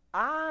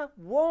 I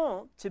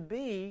want to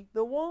be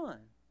the one.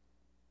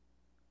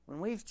 When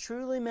we've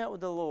truly met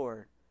with the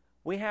Lord,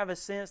 we have a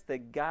sense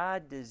that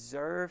God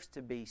deserves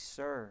to be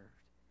served.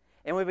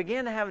 And we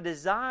begin to have a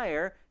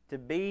desire to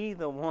be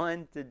the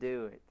one to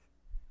do it.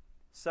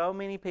 So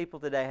many people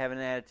today have an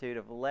attitude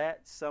of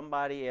let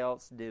somebody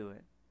else do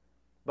it.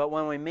 But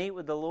when we meet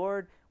with the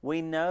Lord,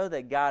 we know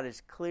that God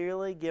has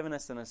clearly given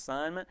us an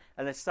assignment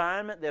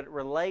that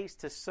relates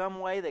to some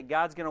way that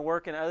God's going to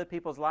work in other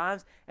people's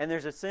lives, and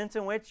there's a sense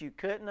in which you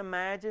couldn't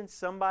imagine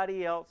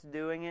somebody else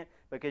doing it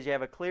because you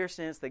have a clear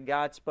sense that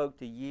God spoke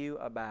to you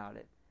about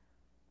it.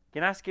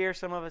 Can I scare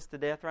some of us to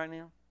death right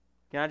now?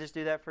 Can I just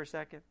do that for a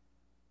second?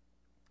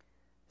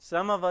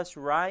 Some of us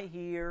right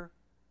here,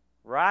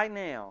 right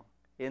now,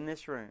 in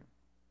this room,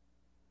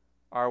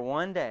 are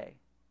one day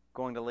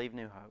going to leave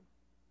New Hope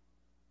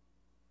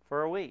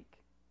for a week.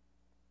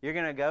 You're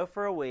going to go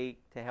for a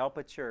week to help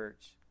a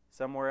church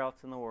somewhere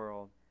else in the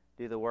world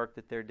do the work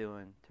that they're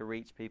doing to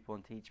reach people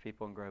and teach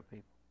people and grow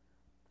people.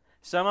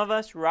 Some of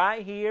us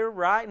right here,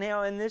 right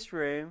now in this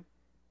room,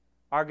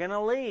 are going to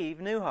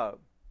leave New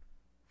Hope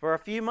for a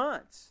few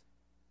months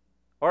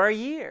or a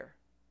year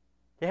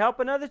to help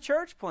another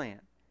church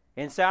plant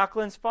in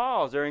Southlands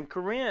Falls or in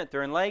Corinth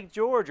or in Lake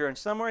George or in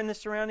somewhere in the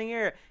surrounding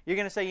area. You're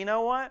going to say, you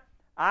know what?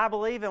 I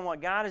believe in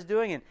what God is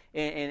doing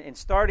and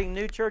starting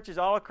new churches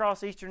all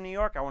across Eastern New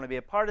York. I want to be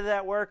a part of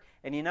that work.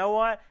 And you know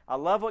what? I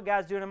love what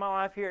God's doing in my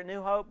life here at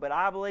New Hope, but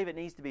I believe it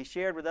needs to be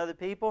shared with other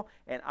people,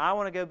 and I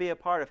want to go be a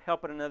part of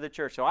helping another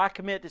church. So I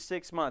commit to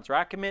 6 months, or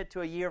I commit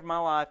to a year of my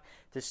life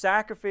to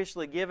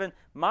sacrificially giving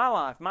my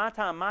life, my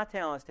time, my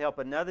talents to help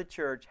another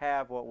church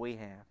have what we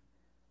have.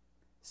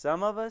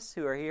 Some of us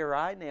who are here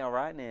right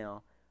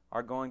now,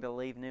 are going to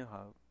leave New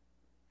Hope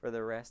for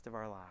the rest of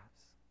our lives.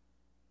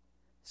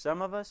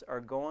 Some of us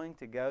are going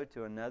to go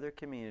to another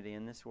community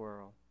in this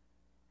world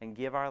and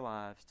give our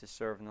lives to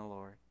serving the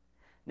Lord.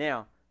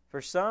 Now,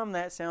 for some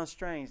that sounds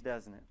strange,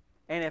 doesn't it?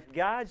 And if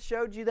God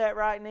showed you that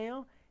right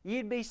now,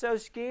 you'd be so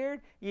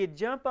scared, you'd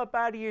jump up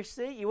out of your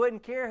seat, you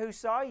wouldn't care who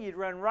saw you, you'd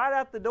run right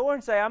out the door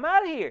and say, I'm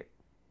out of here.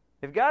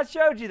 If God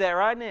showed you that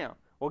right now,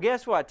 well,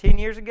 guess what? 10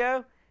 years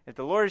ago, if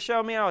the Lord had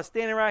shown me I was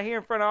standing right here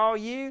in front of all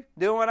you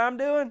doing what I'm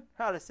doing,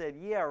 I'd have said,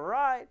 yeah,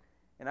 right.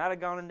 And I'd have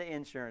gone into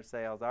insurance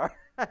sales, all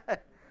right?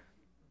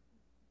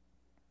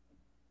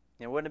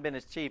 It wouldn't have been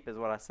as cheap as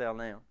what I sell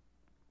now.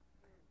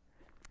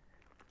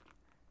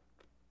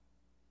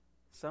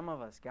 Some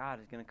of us, God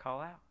is going to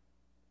call out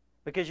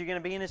because you're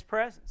going to be in His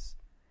presence.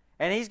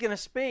 And He's going to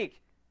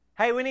speak,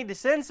 hey, we need to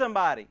send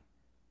somebody.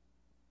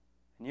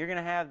 And you're going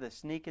to have the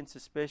sneaking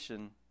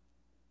suspicion,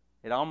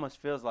 it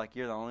almost feels like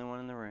you're the only one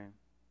in the room.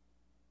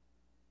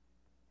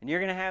 And you're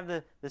going to have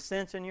the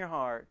sense in your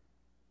heart,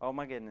 oh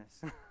my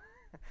goodness,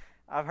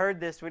 I've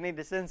heard this, we need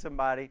to send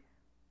somebody.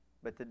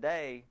 But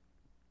today,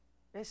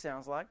 it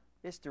sounds like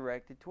it's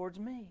directed towards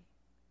me.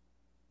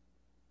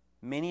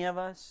 Many of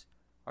us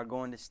are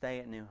going to stay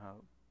at New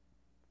Hope.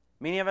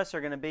 Many of us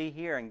are going to be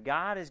here, and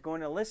God is going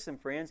to listen,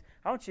 friends.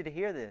 I want you to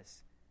hear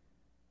this.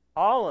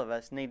 All of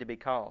us need to be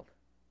called.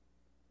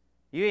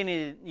 You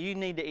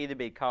need to either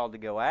be called to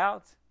go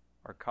out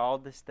or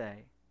called to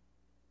stay.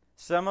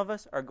 Some of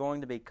us are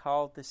going to be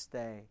called to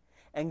stay.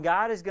 And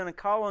God is going to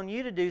call on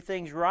you to do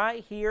things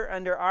right here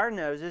under our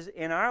noses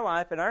in our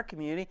life, in our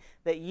community,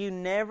 that you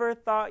never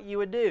thought you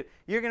would do.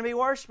 You're going to be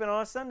worshiping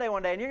on a Sunday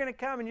one day, and you're going to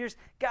come and you're just,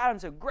 God, I'm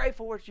so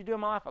grateful for what you do in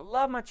my life. I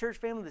love my church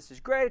family. This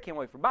is great. I can't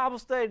wait for Bible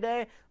study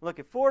today. I'm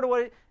looking forward to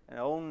what and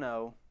oh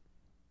no,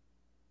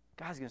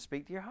 God's going to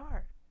speak to your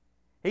heart.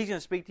 He's going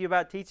to speak to you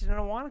about teaching in a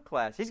Awana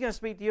class. He's going to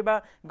speak to you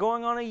about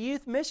going on a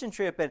youth mission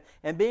trip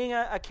and being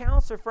a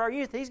counselor for our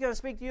youth. He's going to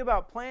speak to you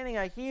about planning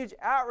a huge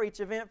outreach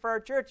event for our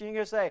church. And you're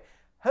going to say,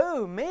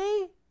 who,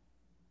 me?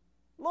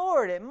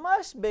 Lord, it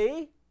must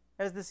be,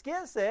 as the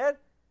skit said,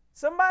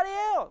 somebody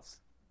else.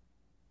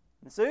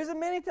 And Susan,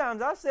 many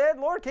times I said,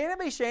 Lord, can it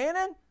be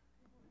Shannon?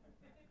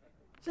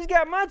 She's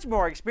got much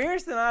more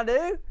experience than I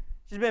do.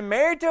 She's been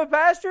married to a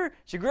pastor.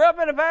 She grew up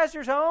in a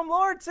pastor's home.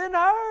 Lord, send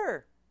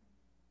her.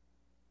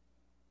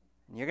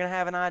 And you're going to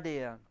have an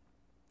idea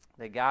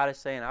that God is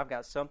saying, I've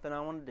got something I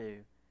want to do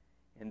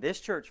in this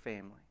church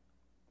family.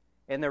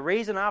 And the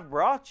reason I've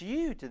brought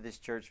you to this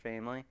church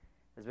family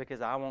is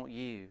because I want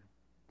you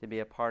to be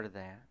a part of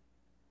that.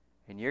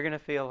 And you're going to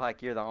feel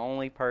like you're the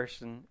only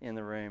person in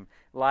the room.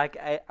 Like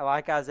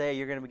Isaiah,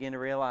 you're going to begin to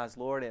realize,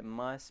 Lord, it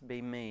must be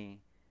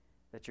me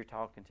that you're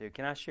talking to.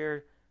 Can I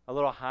share a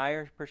little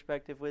higher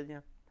perspective with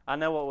you? I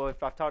know what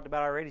I've talked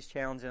about already is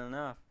challenging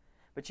enough.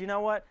 But you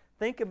know what?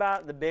 Think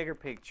about the bigger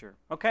picture.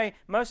 Okay?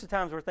 Most of the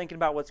times we're thinking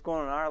about what's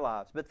going on in our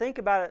lives. But think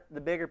about it,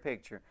 the bigger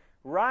picture.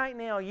 Right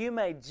now, you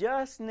may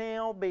just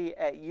now be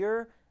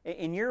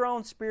in your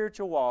own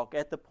spiritual walk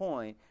at the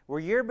point where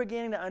you're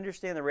beginning to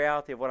understand the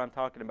reality of what I'm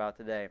talking about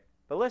today.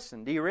 But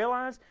listen, do you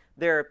realize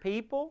there are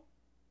people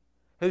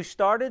who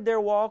started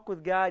their walk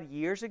with God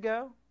years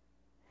ago,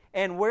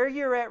 and where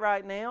you're at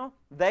right now,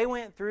 they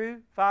went through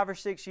 5 or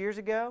 6 years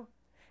ago,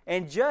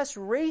 and just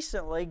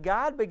recently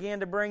God began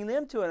to bring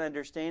them to an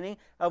understanding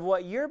of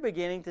what you're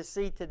beginning to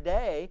see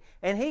today,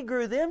 and He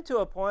grew them to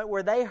a point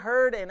where they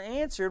heard and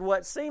answered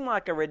what seemed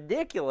like a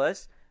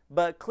ridiculous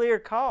but clear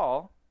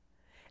call.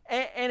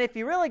 And if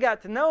you really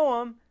got to know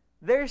them,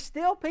 they're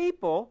still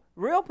people,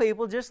 real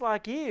people just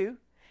like you.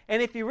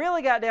 And if you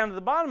really got down to the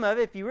bottom of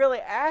it, if you really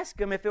ask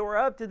them if it were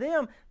up to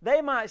them,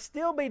 they might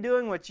still be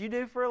doing what you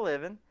do for a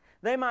living.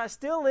 They might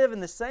still live in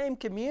the same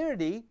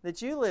community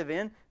that you live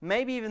in,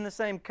 maybe even the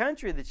same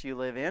country that you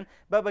live in.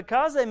 But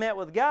because they met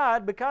with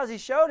God, because He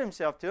showed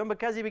Himself to them,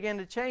 because He began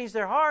to change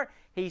their heart,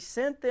 He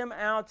sent them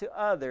out to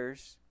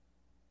others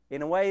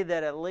in a way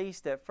that at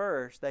least at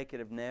first they could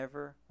have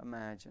never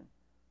imagined.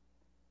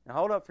 Now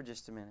hold up for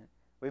just a minute.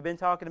 We've been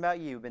talking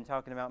about you, we've been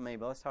talking about me,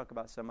 but let's talk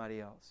about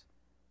somebody else.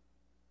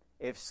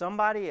 If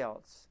somebody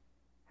else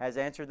has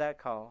answered that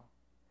call,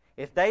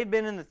 if they've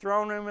been in the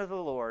throne room of the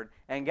Lord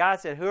and God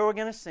said, who are we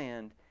going to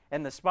send?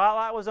 And the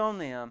spotlight was on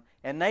them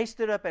and they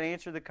stood up and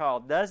answered the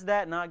call, does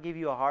that not give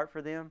you a heart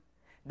for them?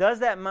 Does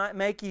that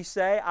make you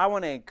say, I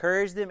want to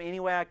encourage them any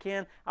way I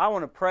can? I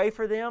want to pray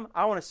for them.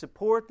 I want to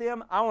support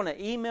them. I want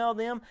to email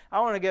them. I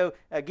want to go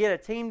get a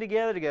team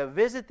together to go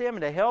visit them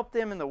and to help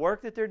them in the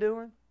work that they're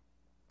doing?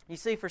 You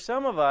see, for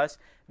some of us,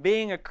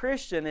 being a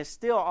Christian is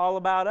still all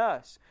about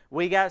us.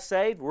 We got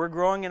saved. We're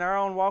growing in our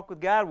own walk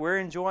with God. We're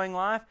enjoying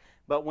life.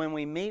 But when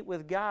we meet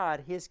with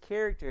God, His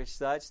character is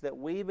such that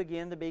we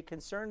begin to be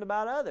concerned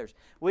about others.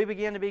 We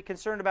begin to be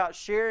concerned about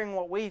sharing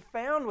what we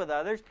found with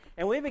others.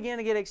 And we begin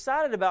to get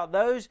excited about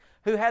those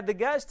who had the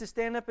guts to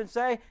stand up and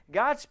say,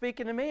 God's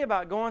speaking to me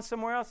about going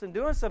somewhere else and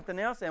doing something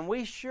else. And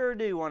we sure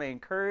do want to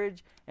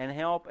encourage and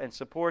help and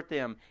support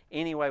them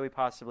any way we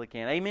possibly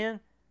can. Amen?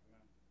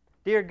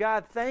 Dear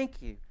God,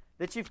 thank you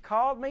that you've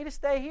called me to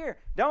stay here.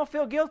 Don't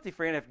feel guilty,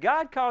 friend. If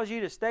God calls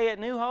you to stay at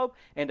New Hope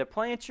and to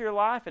plant your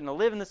life and to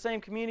live in the same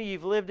community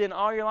you've lived in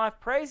all your life,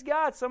 praise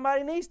God,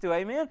 somebody needs to,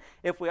 amen?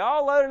 If we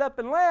all loaded up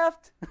and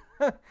left,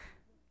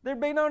 there'd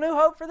be no New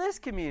Hope for this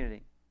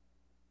community.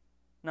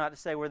 Not to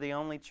say we're the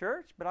only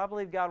church, but I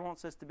believe God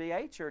wants us to be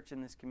a church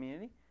in this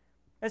community.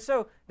 And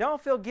so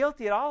don't feel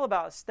guilty at all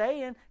about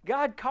staying.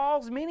 God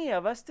calls many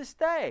of us to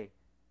stay.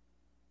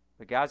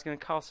 But God's going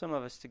to call some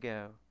of us to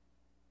go.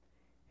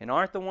 And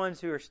aren't the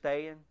ones who are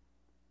staying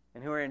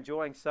and who are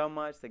enjoying so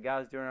much that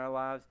God is doing in our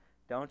lives,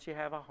 don't you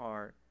have a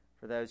heart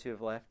for those who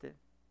have left it?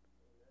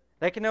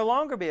 They can no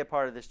longer be a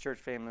part of this church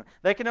family.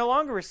 They can no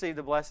longer receive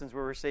the blessings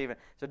we're receiving.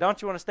 So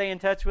don't you want to stay in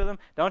touch with them?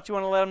 Don't you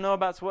want to let them know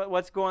about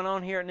what's going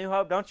on here at New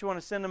Hope? Don't you want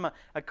to send them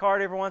a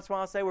card every once in a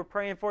while and say, we're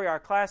praying for you, our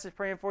class is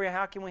praying for you,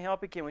 how can we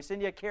help you? Can we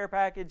send you a care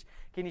package?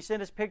 Can you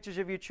send us pictures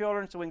of your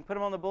children so we can put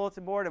them on the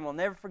bulletin board and we'll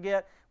never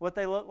forget what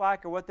they look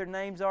like or what their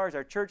names are as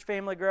our church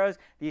family grows?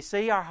 Do you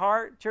see our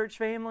heart, church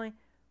family?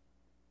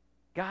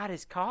 God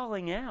is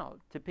calling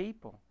out to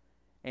people,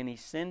 and He's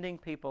sending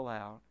people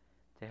out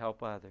to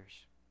help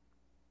others.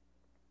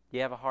 Do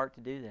you have a heart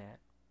to do that?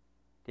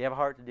 Do you have a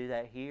heart to do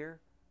that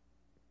here?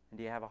 And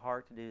do you have a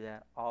heart to do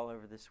that all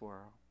over this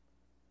world?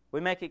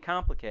 We make it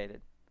complicated,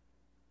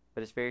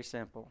 but it's very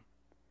simple.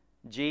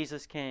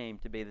 Jesus came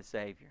to be the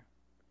Savior,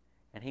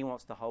 and He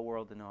wants the whole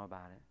world to know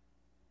about it.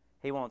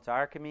 He wants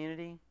our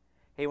community,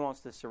 He wants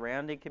the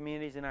surrounding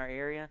communities in our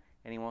area,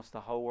 and He wants the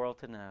whole world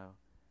to know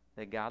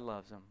that God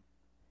loves them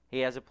He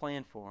has a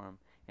plan for them.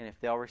 And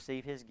if they'll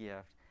receive His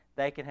gift,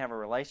 they can have a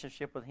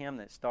relationship with Him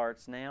that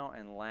starts now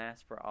and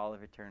lasts for all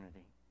of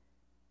eternity.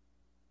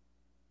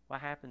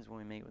 What happens when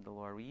we meet with the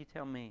Lord? Will you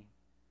tell me?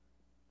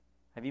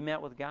 Have you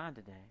met with God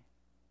today?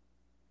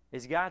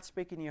 Is God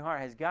speaking to your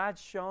heart? Has God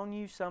shown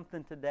you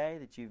something today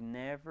that you've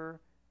never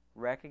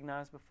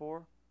recognized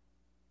before?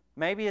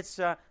 Maybe it's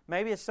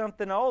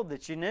something old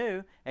that you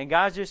knew, and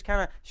God's just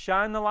kind of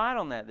shined the light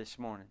on that this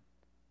morning.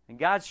 And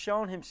God's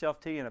shown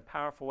Himself to you in a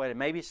powerful way.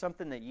 Maybe it's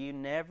something that you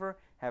never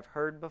have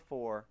heard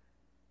before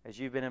as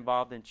you've been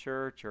involved in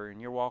church or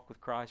in your walk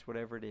with Christ,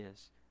 whatever it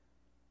is.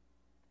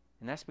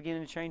 And that's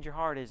beginning to change your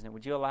heart, isn't it?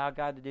 Would you allow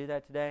God to do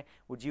that today?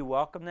 Would you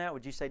welcome that?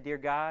 Would you say, "Dear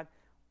God,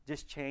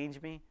 just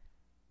change me.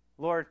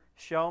 Lord,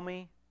 show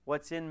me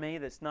what's in me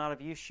that's not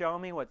of you. Show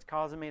me what's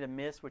causing me to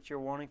miss what you're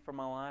wanting for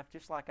my life."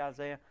 Just like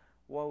Isaiah,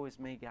 woe is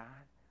me, God.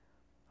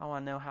 Oh, I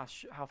know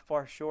how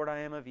far short I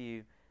am of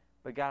you.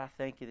 But God, I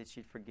thank you that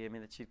you'd forgive me,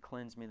 that you'd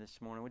cleanse me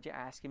this morning. Would you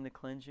ask Him to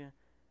cleanse you?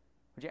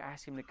 Would you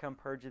ask Him to come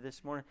purge you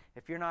this morning?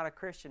 If you're not a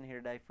Christian here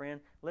today,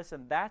 friend,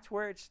 listen, that's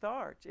where it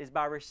starts, is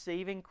by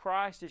receiving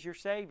Christ as your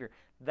Savior.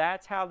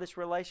 That's how this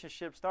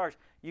relationship starts.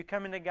 You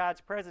come into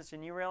God's presence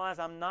and you realize,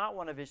 I'm not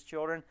one of His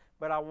children,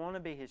 but I want to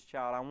be His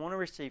child. I want to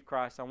receive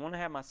Christ. I want to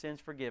have my sins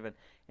forgiven.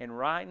 And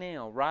right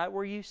now, right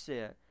where you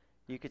sit,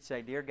 you could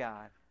say, "Dear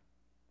God,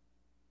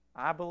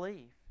 I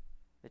believe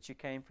that you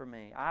came for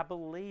me. I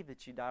believe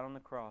that you died on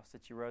the cross,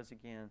 that you rose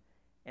again,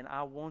 and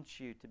I want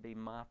you to be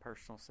my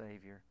personal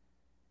Savior.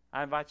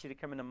 I invite you to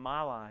come into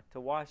my life,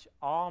 to wash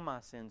all my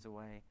sins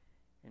away,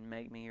 and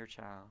make me your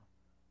child."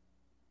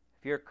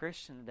 If you're a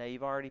Christian today,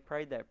 you've already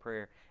prayed that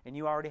prayer, and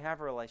you already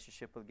have a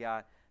relationship with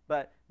God.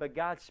 But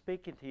God's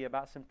speaking to you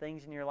about some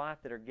things in your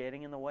life that are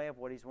getting in the way of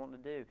what He's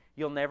wanting to do.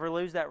 You'll never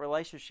lose that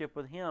relationship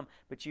with Him,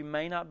 but you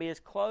may not be as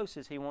close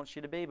as He wants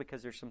you to be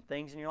because there's some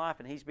things in your life,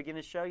 and He's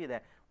beginning to show you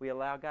that. We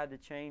allow God to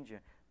change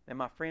you. And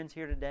my friends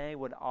here today,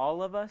 would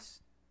all of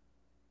us,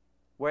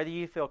 whether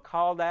you feel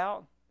called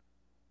out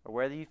or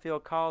whether you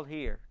feel called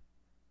here,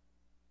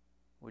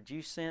 would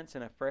you sense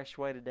in a fresh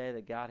way today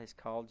that God has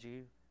called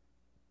you?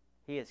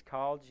 He has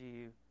called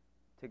you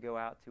to go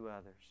out to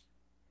others.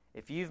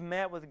 If you've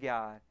met with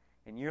God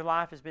and your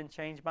life has been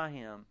changed by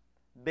Him,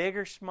 big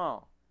or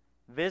small,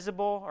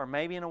 visible or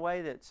maybe in a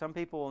way that some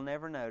people will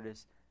never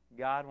notice,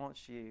 God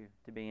wants you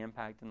to be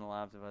impacting the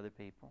lives of other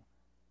people.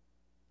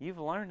 You've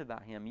learned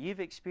about Him. You've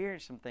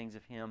experienced some things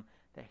of Him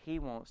that He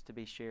wants to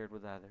be shared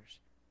with others.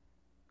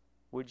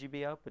 Would you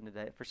be open to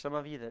that? For some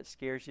of you, that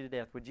scares you to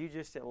death. Would you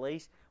just at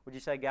least, would you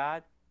say,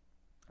 "God,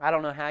 I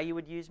don't know how you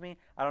would use me.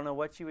 I don't know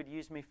what you would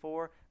use me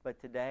for, but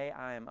today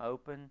I am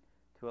open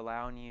to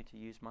allowing you to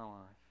use my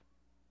life."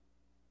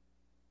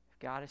 If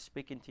God is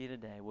speaking to you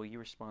today, will you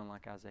respond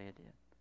like Isaiah did?